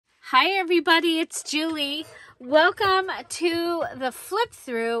Hi everybody, it's Julie. Welcome to the flip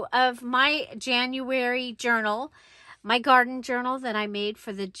through of my January journal, my garden journal that I made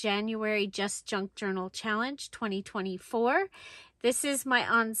for the January Just Junk Journal Challenge 2024. This is my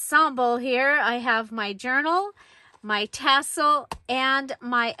ensemble here. I have my journal, my tassel, and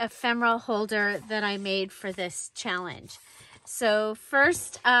my ephemera holder that I made for this challenge. So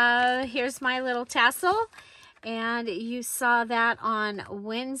first, here's my little tassel. And you saw that on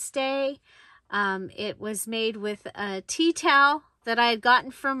Wednesday. It was made with a tea towel that I had gotten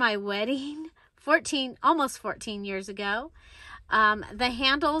for my wedding almost 14 years ago. The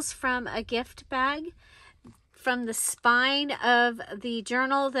handles from a gift bag, from the spine of the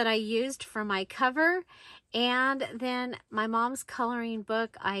journal that I used for my cover, and then my mom's coloring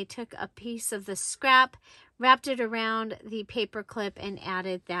book. I took a piece of the scrap, wrapped it around the paper clip, and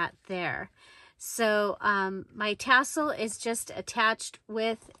added that there. So my tassel is just attached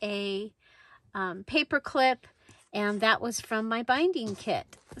with a paper clip, and that was from my binding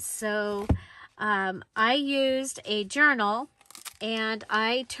kit. So I used a journal and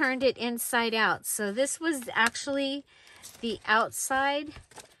I turned it inside out. So this was actually the outside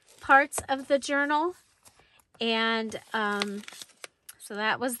parts of the journal, and so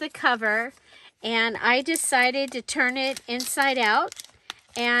that was the cover, and I decided to turn it inside out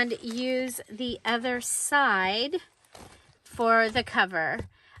and use the other side for the cover.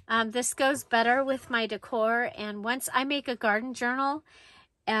 This goes better with my decor, and once I make a garden journal,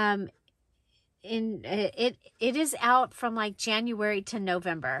 it is out from like January to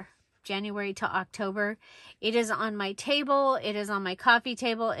November, January to October. It is on my table, it is on my coffee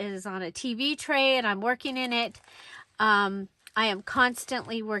table, it is on a TV tray, and I'm working in it. I am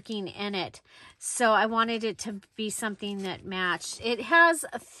constantly working in it. So I wanted it to be something that matched. It has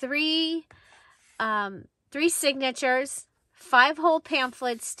three signatures, 5-hole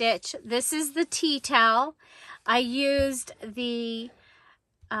pamphlet stitch. This is the tea towel. I used the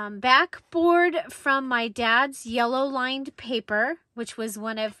backboard from my dad's yellow lined paper, which was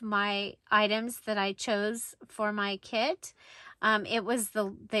one of my items that I chose for my kit. It was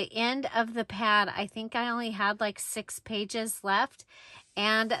the end of the pad. I think I only had like 6 pages left,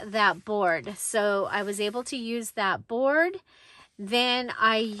 and that board. So I was able to use that board. Then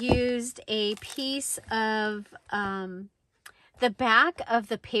I used a piece of the back of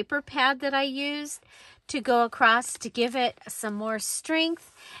the paper pad that I used to go across to give it some more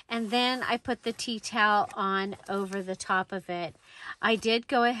strength. And then I put the tea towel on over the top of it. I did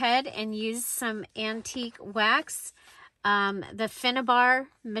go ahead and use some antique wax, the Finnabar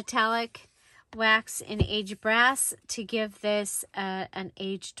metallic wax in aged brass, to give this an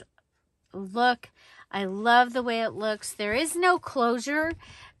aged look. I love the way it looks. There is no closure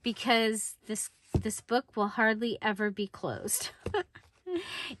because this book will hardly ever be closed.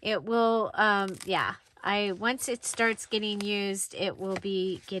 It will, once it starts getting used, it will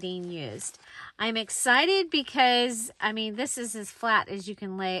be getting used. I'm excited because, I mean, this is as flat as you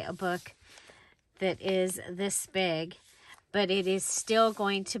can lay a book that is this big, but it is still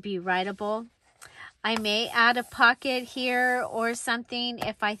going to be writable. I may add a pocket here or something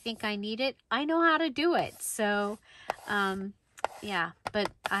if I think I need it. I know how to do it. So, yeah, but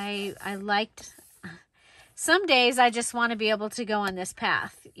I liked, some days I just want to be able to go on this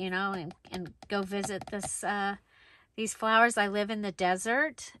path, you know, and go visit these flowers. I live in the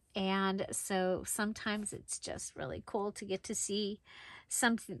desert, and so sometimes it's just really cool to get to see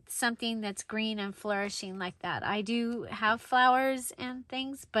something that's green and flourishing like that. I do have flowers and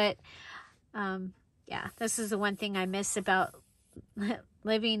things, but yeah, this is the one thing I miss about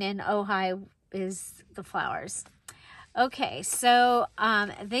living in Ojai is the flowers. Okay, so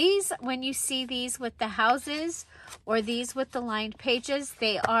these, when you see these with the houses or these with the lined pages,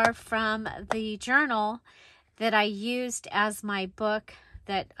 they are from the journal that I used as my book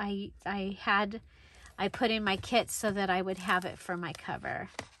that I put in my kit so that I would have it for my cover.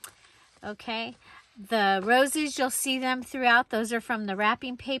 Okay, the roses, you'll see them throughout. Those are from the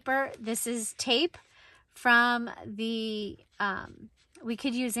wrapping paper. This is tape from the, we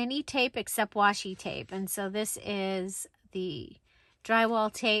could use any tape except washi tape. And so this is the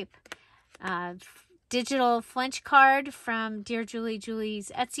drywall tape. Digital Flinch card from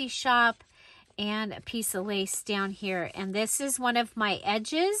DearJulieJulie's Etsy shop, and a piece of lace down here. And this is one of my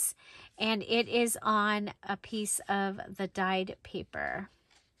edges, and it is on a piece of the dyed paper.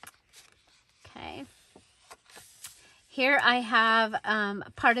 Okay. Here I have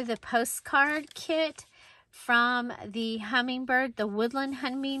part of the postcard kit from the hummingbird, the woodland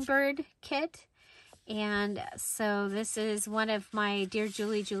hummingbird kit. And so this is one of my Dear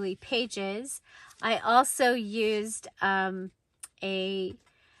Julie Julie pages. I also used a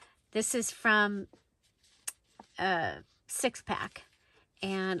This is from a 6-pack.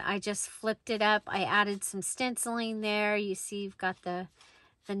 And I just flipped it up. I added some stenciling there. You see you've got the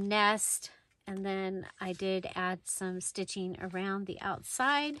nest. And then I did add some stitching around the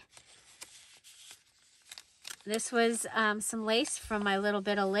outside. This was some lace from my Little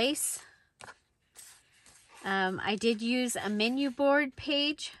Bit of Lace. I did use a menu board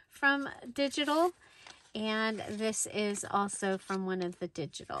page from digital. And this is also from one of the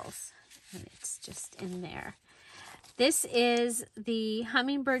digitals. And it's just in there. This is the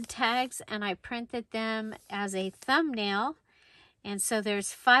hummingbird tags, and I printed them as a thumbnail. And so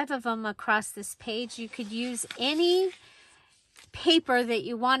there's 5 of them across this page. You could use any paper that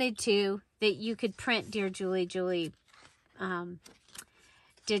you wanted to, that you could print DearJulieJulie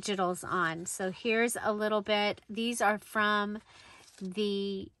digitals on. So here's a little bit. These are from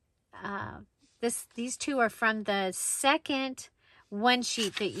the, these 2 are from the second one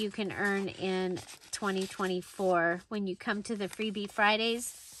sheet that you can earn in 2024 when you come to the Freebie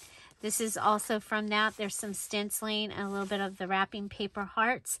Fridays. This is also from that. There's some stenciling and a little bit of the wrapping paper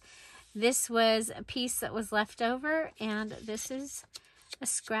hearts. This was a piece that was left over, and this is a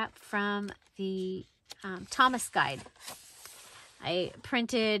scrap from the Thomas Guide. I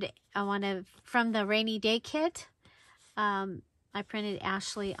printed from the rainy day kit. I printed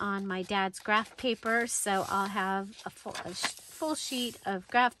Ashley on my dad's graph paper, so I'll have a full sheet of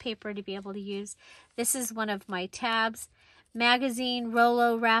graph paper to be able to use. This is one of my tabs. Magazine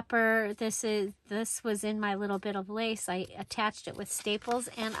Rolo wrapper. This was in my Little Bit of Lace. I attached it with staples,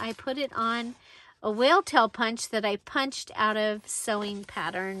 and I put it on a whale tail punch that I punched out of sewing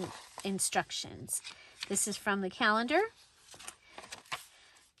pattern instructions. This is from the calendar.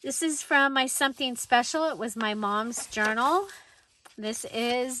 This is from my Something Special. It was my mom's journal. This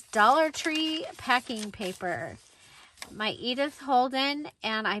is Dollar Tree packing paper. My Edith Holden,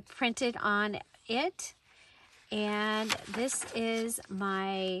 and I printed on it. And this is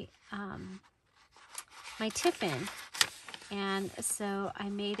my my Tiffin. And so I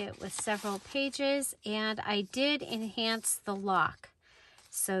made it with several pages, and I did enhance the lock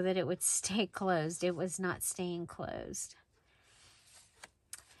so that it would stay closed. It was not staying closed.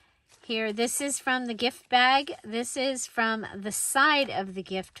 Here, this is from the gift bag. This is from the side of the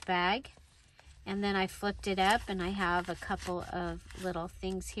gift bag. And then I flipped it up, and I have a couple of little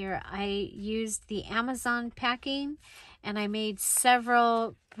things here. I used the Amazon packing, and I made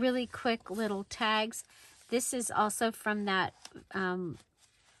several really quick little tags. This is also from that, I'm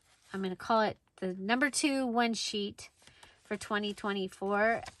going to call it the number 2 one sheet for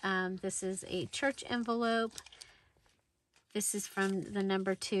 2024. This is a church envelope. This is from the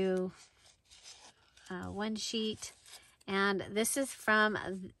number 2 one sheet. And this is from,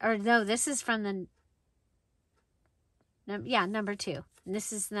 or no, this is from the, yeah, number 2. And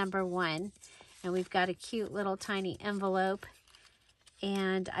this is number 1. And we've got a cute little tiny envelope.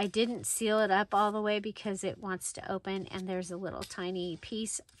 And I didn't seal it up all the way because it wants to open. And there's a little tiny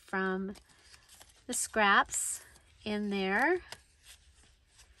piece from the scraps in there.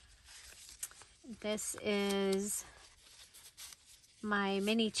 This is my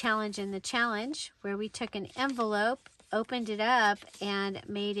mini challenge in the challenge, where we took an envelope, opened it up, and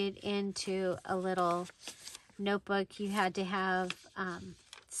made it into a little notebook. You had to have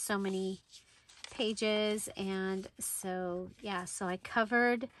so many pages, and so yeah, so I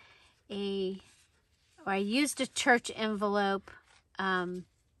covered I used a church envelope to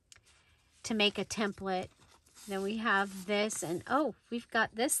make a template. Then we have this, and oh, we've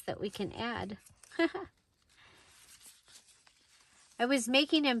got this that we can add. I was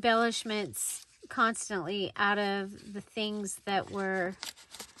making embellishments constantly out of the things that were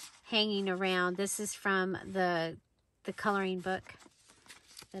hanging around. This is from the coloring book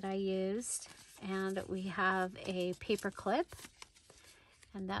that I used. And we have a paper clip,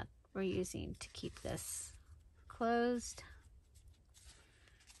 and that we're using to keep this closed.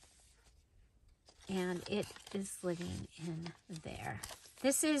 And it is living in there.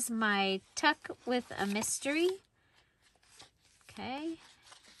 This is my Tuck with a Mystery. Okay.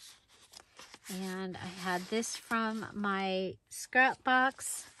 And I had this from my scrap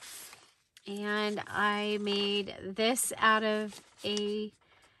box. And I made this out of a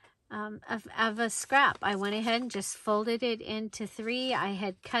scrap. I went ahead and just folded it into 3. I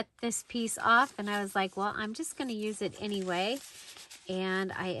had cut this piece off, and I was like, well, I'm just going to use it anyway.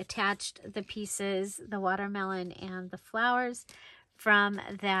 And I attached the pieces, the watermelon and the flowers, from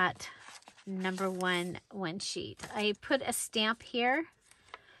that number 1 one sheet. I put a stamp here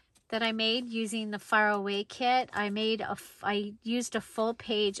that I made using the Far Away kit. I used a full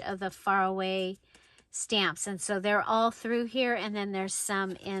page of the Far Away stamps. And so they're all through here, and then there's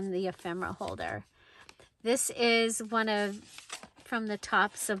some in the ephemera holder. This is from the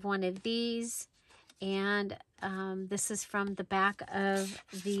tops of one of these, and this is from the back of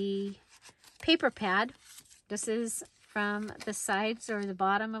the paper pad. This is from the sides or the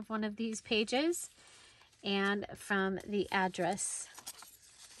bottom of one of these pages, and from the address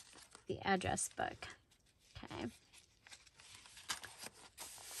book. Okay.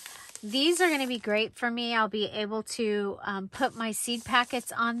 These are going to be great for me. I'll be able to put my seed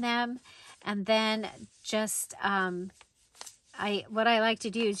packets on them, and then just what I like to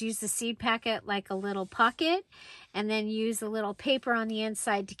do is use the seed packet like a little pocket, and then use a little paper on the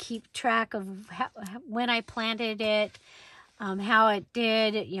inside to keep track of when I planted it, how it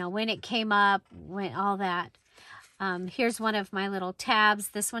did, you know, when it came up, all that. Here's one of my little tabs.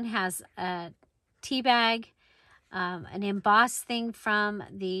 This one has a tea bag, an embossed thing from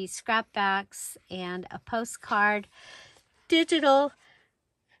the scrapbacks, and a postcard, digital.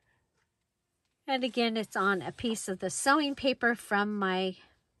 And again, it's on a piece of the sewing paper from my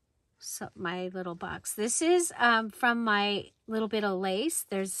little box. This is from my little bit of lace.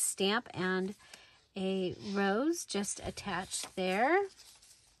 There's a stamp and a rose just attached there.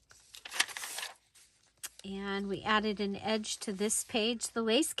 And we added an edge to this page. The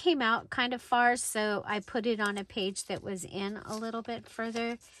lace came out kind of far, so I put it on a page that was in a little bit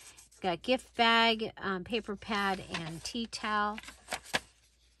further. Got gift bag, paper pad, and tea towel.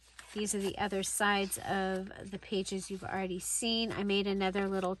 These are the other sides of the pages you've already seen. I made another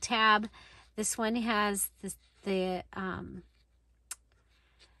little tab. This one has the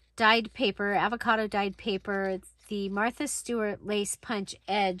dyed paper, avocado dyed paper, the Martha Stewart lace punch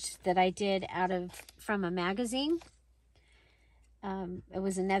edge that I did from a magazine. It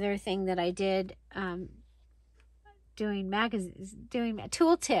was another thing that I did doing a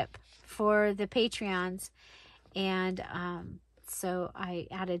tool tip for the Patreons, and so I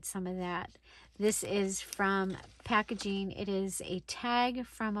added some of that. This is from packaging. It is a tag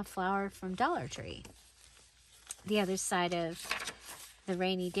from a flower from Dollar Tree. The other side of the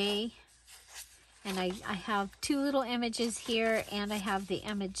rainy day. And I have two little images here, and I have the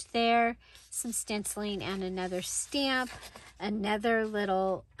image there, some stenciling and another stamp, another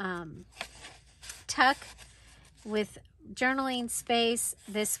little tuck with journaling space.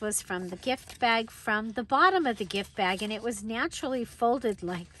 This was from the gift bag, from the bottom of the gift bag, and it was naturally folded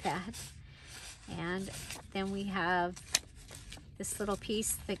like that. And then we have this little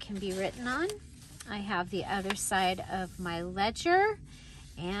piece that can be written on. I have the other side of my ledger,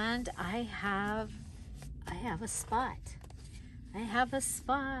 and I have a spot. I have a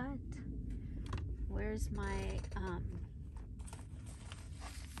spot. Where's my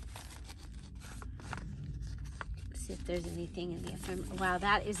see if there's anything in the ephemera. Wow,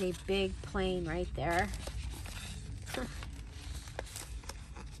 that is a big plane right there.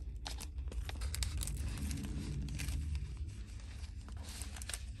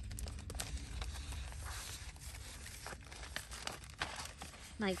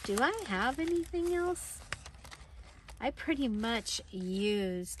 Like, do I have anything else? I pretty much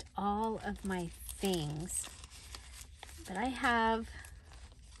used all of my things, but I have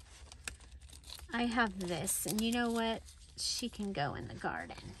this, and you know what? She can go in the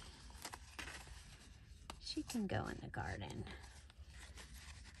garden. She can go in the garden.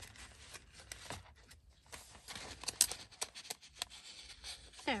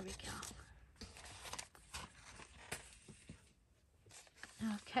 There we go.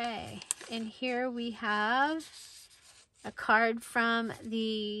 Okay, and here we have a card from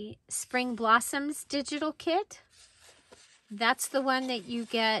the Spring Blossoms digital kit. That's the one that you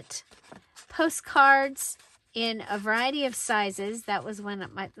get postcards in a variety of sizes. That was one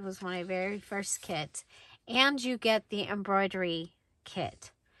of my very first kits. And you get the embroidery kit,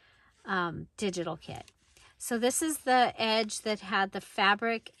 digital kit. So this is the edge that had the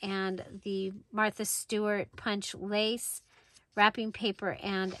fabric and the Martha Stewart punch lace, wrapping paper,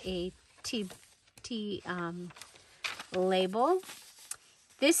 and a tea label.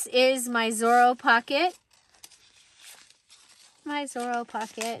 This is my Zorro pocket.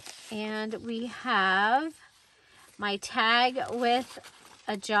 And we have my tag with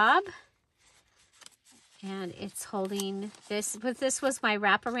a job, and it's holding this. But this was my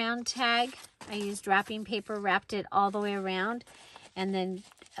wraparound tag. I used wrapping paper, wrapped it all the way around, and then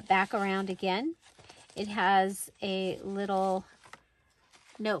back around again. It has a little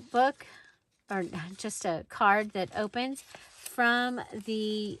notebook, or just a card that opens, from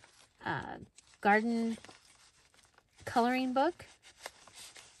the garden coloring book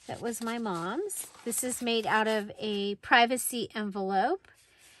that was my mom's. This is made out of a privacy envelope,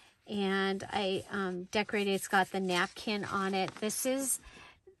 and I decorated. It's got the napkin on it. This is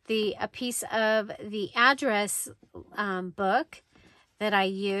a piece of the address book that I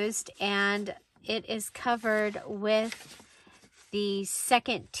used, and it is covered with the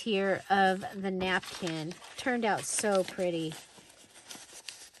second tier of the napkin. Turned out so pretty.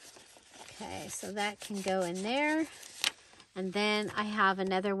 Okay, so that can go in there. And then I have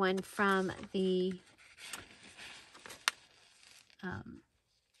another one from the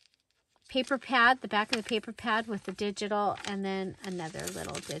paper pad, the back of the paper pad with the digital, and then another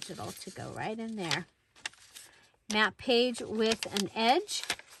little digital to go right in there. Map page with an edge.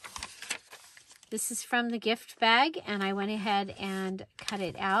 This is from the gift bag, and I went ahead and cut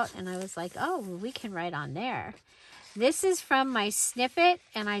it out, and I was like, oh, we can write on there. This is from my snippet,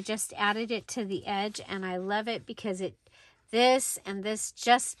 and I just added it to the edge, and I love it because this and this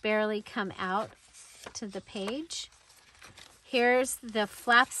just barely come out to the page. Here's the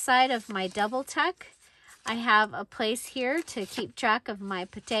flap side of my double tuck. I have a place here to keep track of my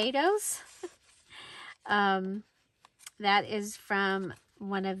potatoes. That is from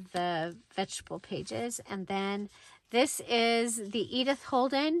one of the vegetable pages. And then this is the Edith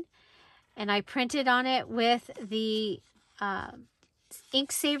Holden, and I printed on it with the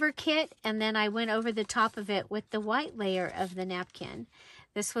ink saver kit, and then I went over the top of it with the white layer of the napkin.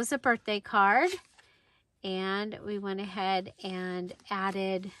 This was a birthday card. And we went ahead and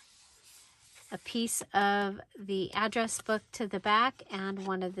added a piece of the address book to the back and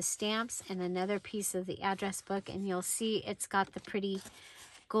one of the stamps and another piece of the address book. And you'll see it's got the pretty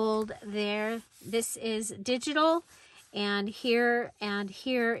gold there. This is digital, and here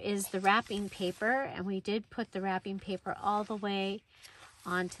is the wrapping paper. And we did put the wrapping paper all the way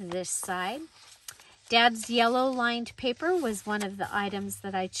onto this side. Dad's yellow lined paper was one of the items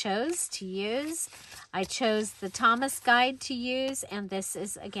that I chose to use. I chose the Thomas guide to use, and this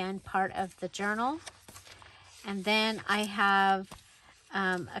is again part of the journal. And then I have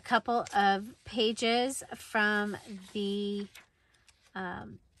a couple of pages from the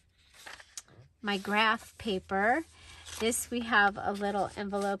my graph paper. This, we have a little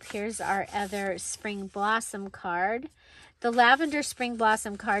envelope. Here's our other spring blossom card. The lavender spring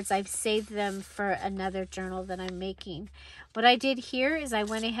blossom cards, I've saved them for another journal that I'm making. What I did here is I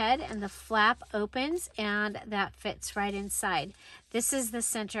went ahead and the flap opens and that fits right inside. This is the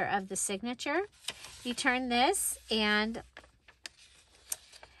center of the signature. You turn this and,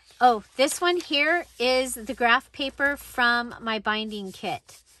 oh, this one here is the graph paper from my binding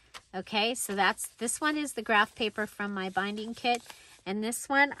kit. Okay, so this one is the graph paper from my binding kit. And this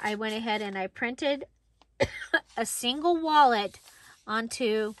one, I went ahead and I printed a single wallet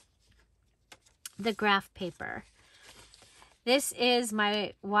onto the graph paper. This is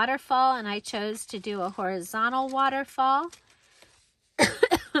my waterfall, and I chose to do a horizontal waterfall.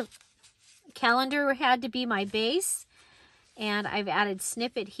 Calendar had to be my base, and I've added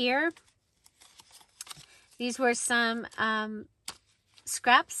snippet here. These were some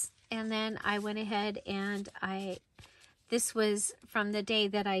scraps, and then I went ahead and this was from the day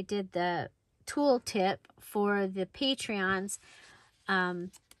that I did the tooltip for the Patreons.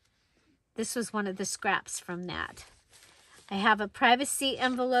 This was one of the scraps from that. I have a privacy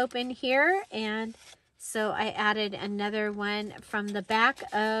envelope in here, and so I added another one from the back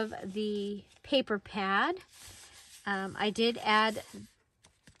of the paper pad. I did add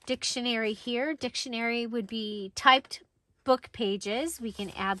dictionary here. Dictionary would be typed book pages. We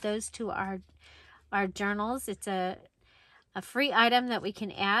can add those to our journals. It's a free item that we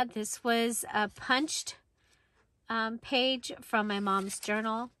can add. This was a punched page from my mom's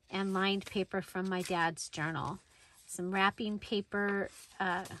journal and lined paper from my dad's journal. Some wrapping paper,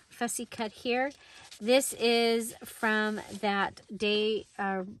 fussy cut here. This is from that day,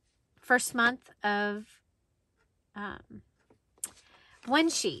 first month of one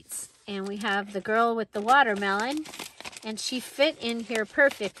sheets. And we have the girl with the watermelon, and she fit in here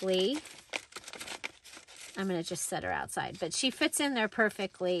perfectly. I'm going to just set her outside, but she fits in there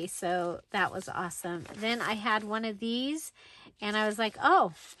perfectly, so that was awesome. Then I had one of these, and I was like,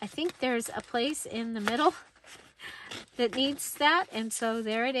 oh, I think there's a place in the middle that needs that, and so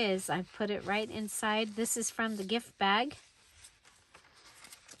there it is. I put it right inside. This is from the gift bag,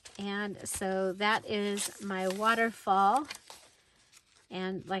 and so that is my waterfall.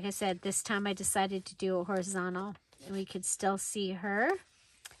 And like I said, this time I decided to do a horizontal, and we could still see her.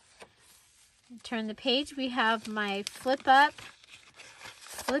 Turn the page. We have my flip up,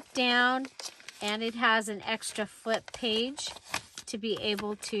 flip down, and it has an extra flip page to be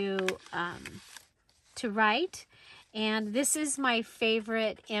able to write. And this is my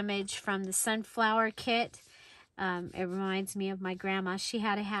favorite image from the sunflower kit. It reminds me of my grandma. She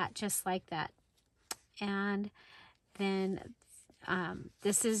had a hat just like that. And then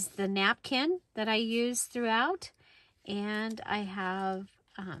this is the napkin that I use throughout. And I have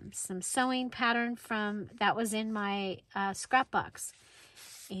some sewing pattern from that was in my scrap box.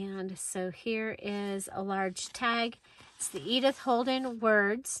 And so here is a large tag. It's the Edith Holden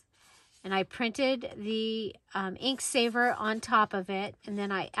words. And I printed the ink saver on top of it. And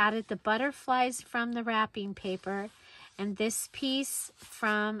then I added the butterflies from the wrapping paper. And this piece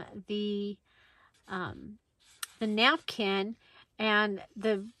from the napkin. And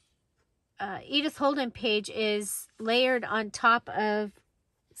the Edith Holden page is layered on top of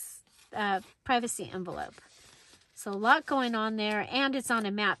privacy envelope. So a lot going on there. And it's on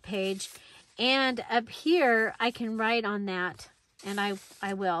a map page. And up here, I can write on that. And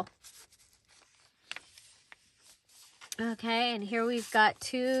I will. Okay, and here we've got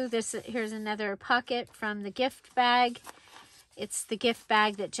two. Here's another pocket from the gift bag. It's the gift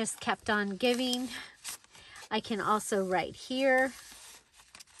bag that just kept on giving. I can also write here.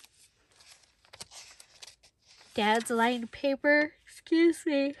 Dad's lined paper. Excuse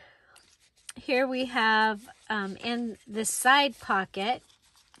me. Here we have, in the side pocket,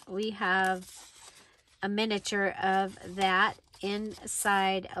 we have a miniature of that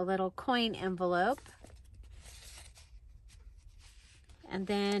inside a little coin envelope. And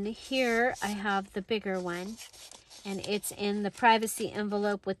then here I have the bigger one, and it's in the privacy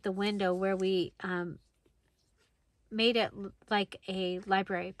envelope with the window where we made it like a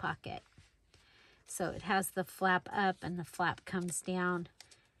library pocket. So it has the flap up and the flap comes down.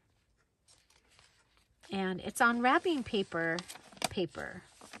 And it's on wrapping paper.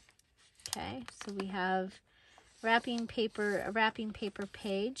 Okay, so we have wrapping paper, a wrapping paper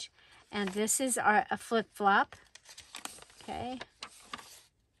page. And this is a flip-flop. Okay.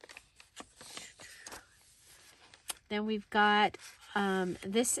 Then we've got,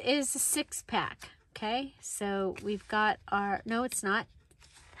 this is a 6-pack, okay? So we've got our, no it's not.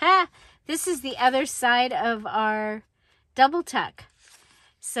 Ha! This is the other side of our double tuck.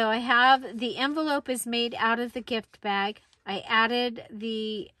 So I have, the envelope is made out of the gift bag. I added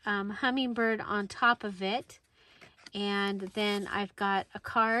the hummingbird on top of it. And then I've got a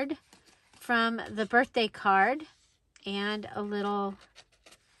card from the birthday card and a little,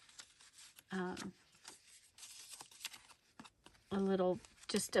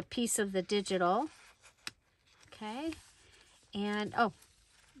 just a piece of the digital. Okay. And, oh,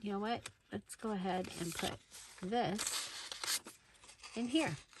 you know what? Let's go ahead and put this in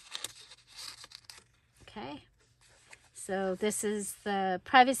here. Okay. So this is the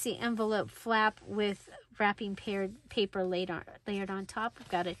privacy envelope flap with wrapping paper layered on top. We've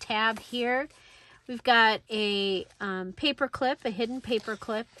got a tab here. We've got a paper clip, a hidden paper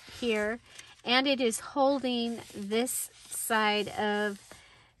clip here. And it is holding this side of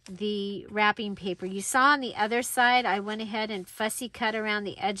the wrapping paper. You saw on the other side, I went ahead and fussy cut around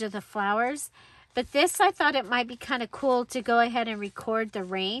the edge of the flowers. But this, I thought it might be kind of cool to go ahead and record the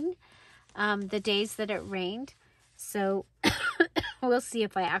rain, the days that it rained. So we'll see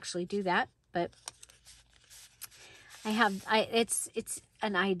if I actually do that. But it's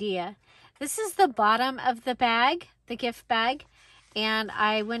an idea. This is the bottom of the bag, the gift bag. And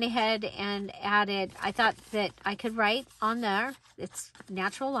I went ahead and added, I thought that I could write on there. It's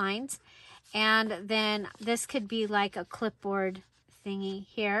natural lines. And then this could be like a clipboard thingy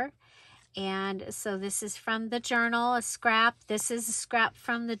here. And so this is from the journal, a scrap. This is a scrap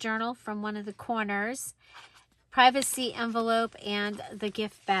from the journal from one of the corners. Privacy envelope and the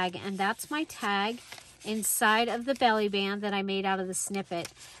gift bag. And that's my tag inside of the belly band that I made out of the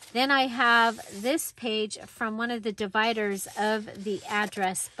snippet. Then I have this page from one of the dividers of the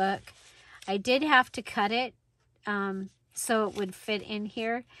address book. I did have to cut it so it would fit in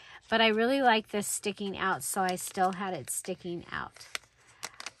here, but I really like this sticking out, so I still had it sticking out.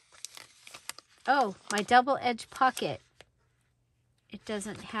 Oh, my double-edged pocket. It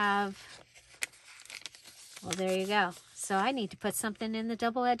doesn't have, well, there you go. So I need to put something in the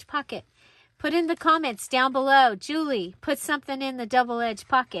double-edged pocket. Put in the comments down below, Julie, put something in the double-edged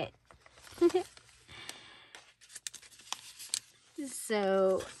pocket.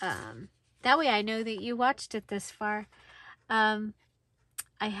 So, that way I know that you watched it this far. I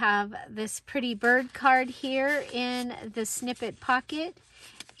have this pretty bird card here in the snippet pocket.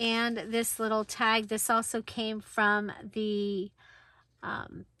 And this little tag, this also came from the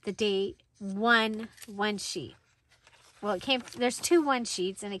day one sheet. Well, there's 2 one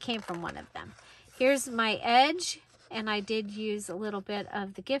sheets, and it came from one of them. Here's my edge, and I did use a little bit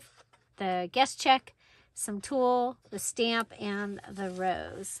of the guest check, some tulle, the stamp, and the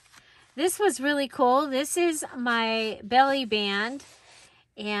rose. This was really cool. This is my belly band.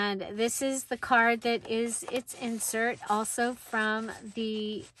 And this is the card that is its insert, also from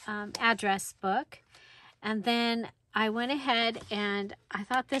the address book. And then I went ahead and I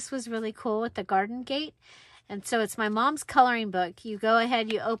thought this was really cool with the garden gate. And so it's my mom's coloring book. You go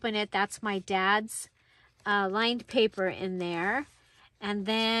ahead, you open it. That's my dad's lined paper in there. And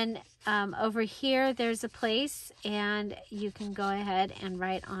then over here, there's a place, and you can go ahead and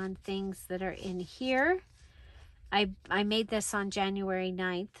write on things that are in here. I made this on January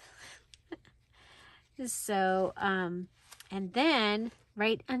 9th. So, and then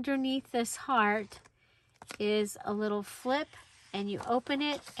right underneath this heart is a little flip, and you open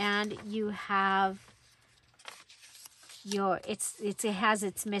it and you have your, it has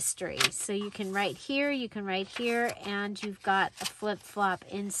its mystery. So you can write here, you can write here, and you've got a flip-flop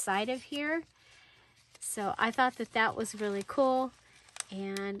inside of here. So I thought that that was really cool.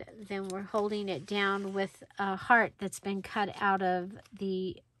 And then we're holding it down with a heart that's been cut out of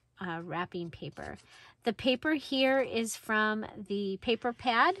the wrapping paper. The paper here is from the paper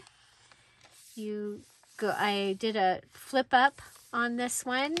pad. I did a flip up on this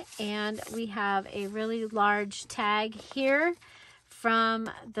one, and we have a really large tag here from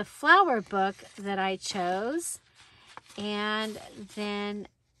the flower book that I chose. And then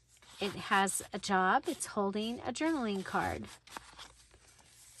it has a job. It's holding a journaling card.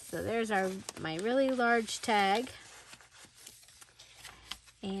 So there's my really large tag,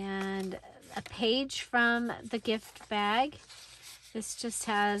 and a page from the gift bag. This just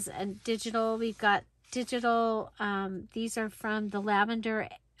has a digital, we've got digital, these are from the lavender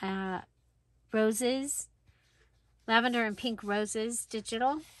roses, lavender and pink roses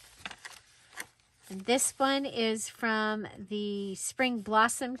digital. And this one is from the spring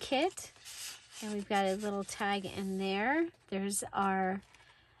blossom kit, and we've got a little tag in there. There's our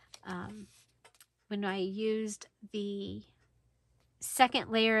when I used the second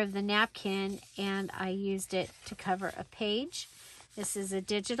layer of the napkin and I used it to cover a page. This is a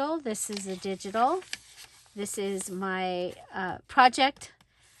digital, this is a digital. This is my project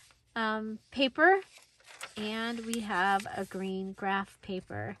paper, and we have a green graph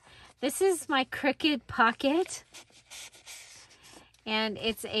paper. This is my Cricut pocket, and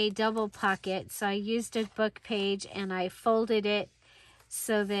it's a double pocket. So I used a book page and I folded it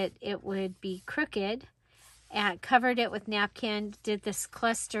so that it would be crooked, and covered it with napkin, did this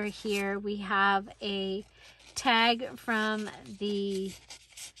cluster here. We have a tag from the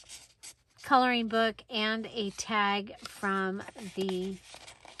coloring book and a tag from the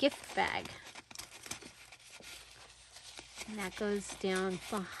gift bag. And that goes down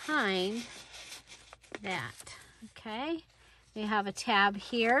behind that, okay? We have a tab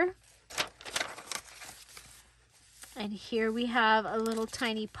here. And here we have a little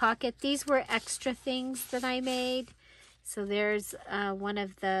tiny pocket. These were extra things that I made. So there's one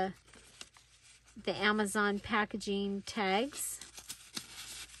of the Amazon packaging tags.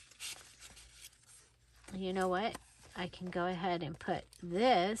 You know what? I can go ahead and put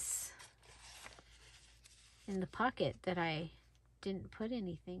this in the pocket that I didn't put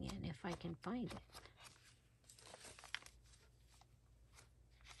anything in, if I can find it.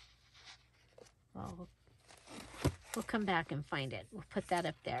 Well, we'll come back and find it. We'll put that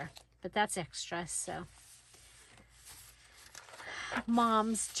up there. But that's extra, so.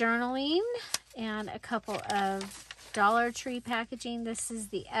 Mom's journaling and a couple of Dollar Tree packaging. This is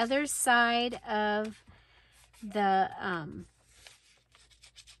the other side of the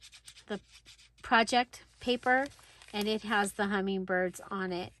project paper, and it has the hummingbirds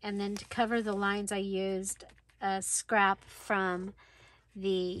on it. And then to cover the lines, I used a scrap from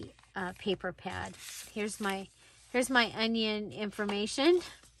the paper pad. Here's my onion information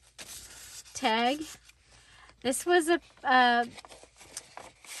tag. This was a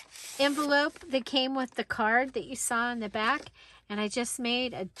envelope that came with the card that you saw in the back, and I just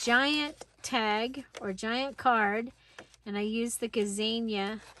made a giant tag or giant card, and I used the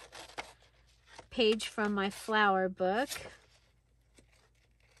gazania page from my flower book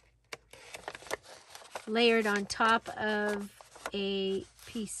layered on top of a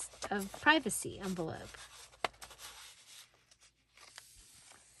piece of privacy envelope.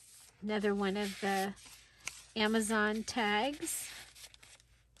 Another one of the Amazon tags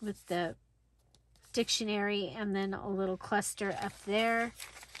with the dictionary, and then a little cluster up there.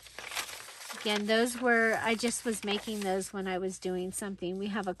 Again, those were, I just was making those when I was doing something. We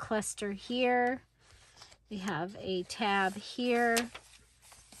have a cluster here. We have a tab here.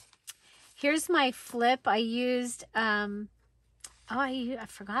 Here's my flip. I used, I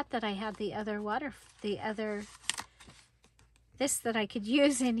forgot that I had the other this that I could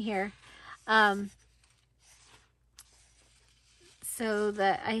use in here. So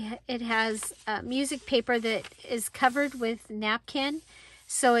it has music paper that is covered with napkin,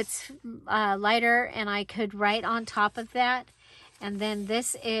 so it's lighter, and I could write on top of that. And then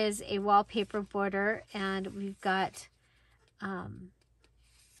this is a wallpaper border, and we've got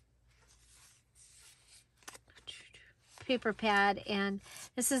paper pad, and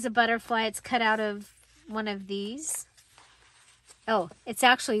this is a butterfly. It's cut out of one of these. Oh, it's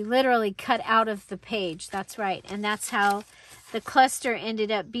actually literally cut out of the page. That's right. And that's how the cluster ended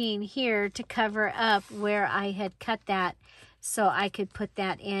up being here, to cover up where I had cut that, so I could put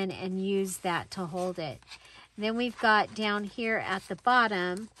that in and use that to hold it. And then we've got down here at the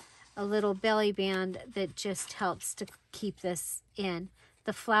bottom a little belly band that just helps to keep this in.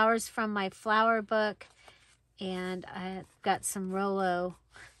 The flowers from my flower book, and I've got some Rolo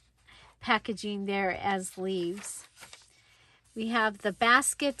packaging there as leaves. We have the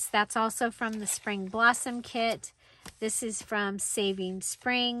baskets. That's also from the Spring Blossom Kit. This is from Saving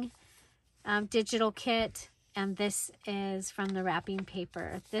Spring digital kit. And this is from the wrapping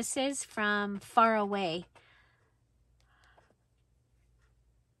paper. This is from Far Away.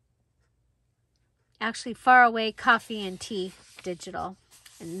 Actually, Far Away Coffee and Tea digital.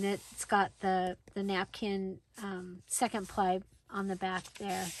 And it's got the napkin second ply on the back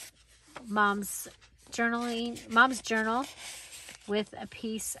there. Mom's journal with a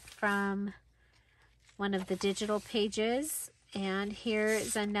piece from one of the digital pages. And here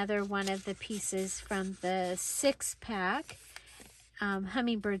is another one of the pieces from the 6-pack,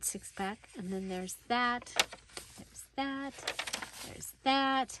 Hummingbird 6-pack. And then there's that, there's that, there's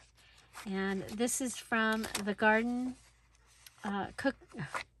that. And this is from the garden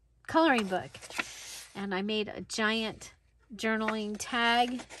coloring book. And I made a giant journaling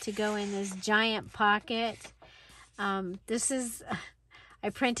tag to go in this giant pocket. This is, I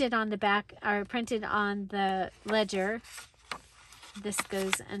printed on the back, or printed on the ledger. This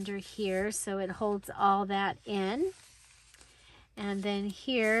goes under here, so it holds all that in. And then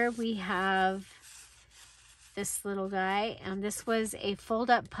here we have this little guy, and this was a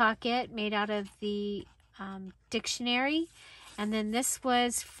fold-up pocket made out of the dictionary. And then this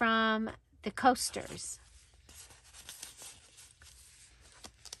was from the coasters.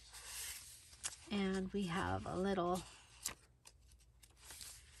 And we have a little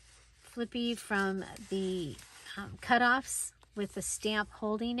flippy from the cutoffs with the stamp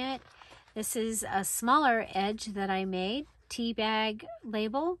holding it. This is a smaller edge that I made. Tea bag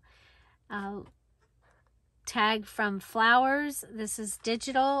label. Tag from Flowers. This is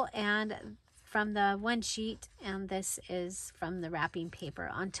digital and from the one sheet. And this is from the wrapping paper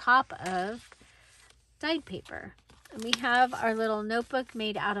on top of dyed paper. And we have our little notebook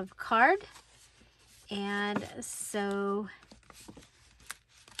made out of card. And so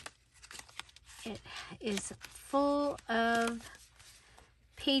it is full of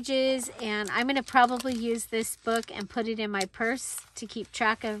pages, and I'm going to probably use this book and put it in my purse to keep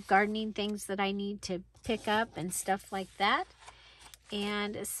track of gardening things that I need to pick up and stuff like that.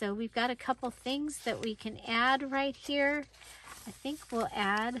 And so we've got a couple things that we can add right here. I think we'll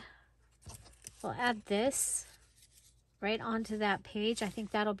add this right onto that page. I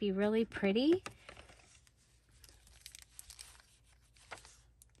think that'll be really pretty.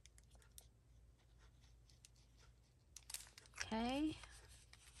 Okay.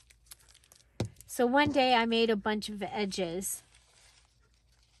 So one day I made a bunch of edges.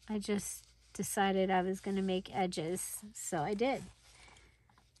 I just decided I was going to make edges, so I did.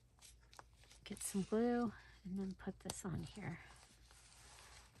 Get some glue and then put this on here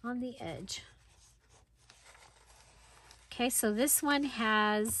on the edge. Okay, so this one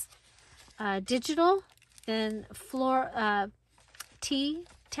has digital, then tea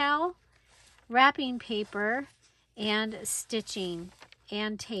towel, wrapping paper, and stitching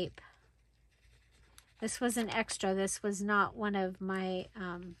and tape. This was an extra. This was not one of my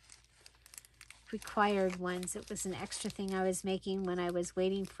required ones. It was an extra thing I was making when I was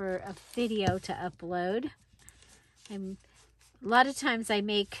waiting for a video to upload. A lot of times I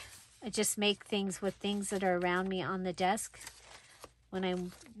just make things with things that are around me on the desk when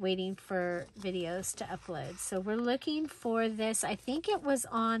I'm waiting for videos to upload. So we're looking for this. I think it was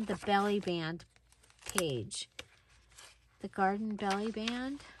on the belly band page. The garden belly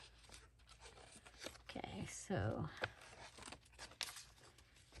band. Okay, so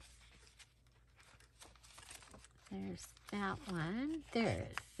there's that one.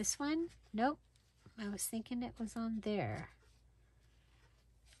 There's this one. Nope. I was thinking it was on there.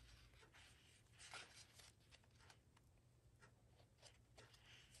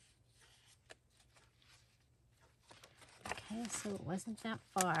 Okay, so it wasn't that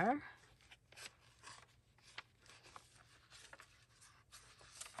far.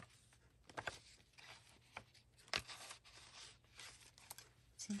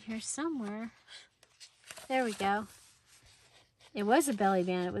 It's in here somewhere. There we go. It was a belly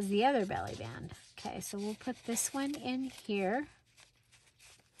band. It was the other belly band. Okay, so we'll put this one in here.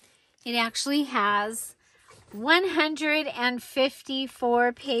 It actually has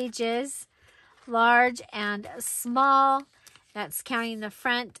 154 pages, large and small. That's counting the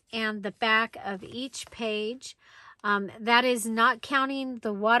front and the back of each page. That is not counting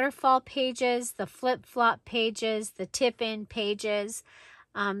the waterfall pages, the flip-flop pages, the tip-in pages.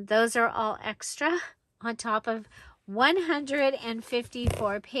 Those are all extra on top of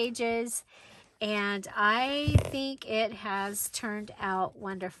 154 pages. And I think it has turned out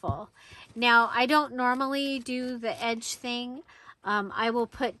wonderful. Now, I don't normally do the edge thing. I will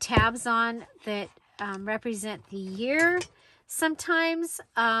put tabs on that represent the year sometimes,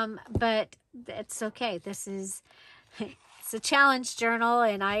 but it's okay. This is it's a challenge journal,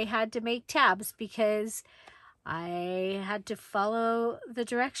 and I had to make tabs because I had to follow the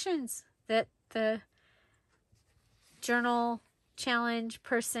directions that the journal challenge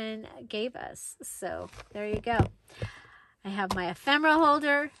person gave us. So there you go. I have my ephemera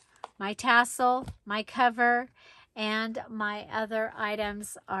holder, my tassel, my cover, and my other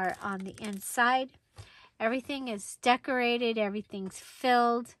items are on the inside. Everything is decorated, everything's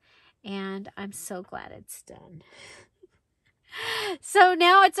filled, and I'm so glad it's done. So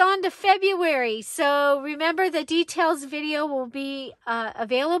now it's on to February. So remember, the details video will be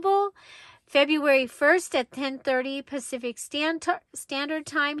available February 1st at 10:30 Pacific Standard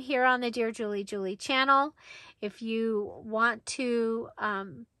Time here on the Dear Julie Julie channel. If you want to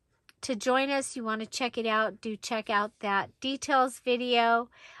join us, you want to check it out, do check out that details video.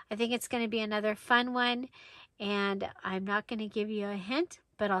 I think it's going to be another fun one, and I'm not going to give you a hint,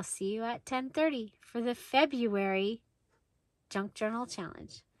 but I'll see you at 10:30 for the February Junk Journal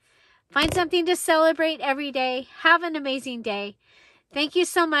Challenge. Find something to celebrate every day. Have an amazing day. Thank you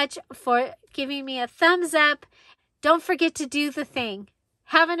so much for giving me a thumbs up. Don't forget to do the thing.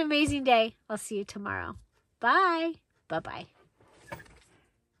 Have an amazing day. I'll see you tomorrow. Bye. Bye-bye.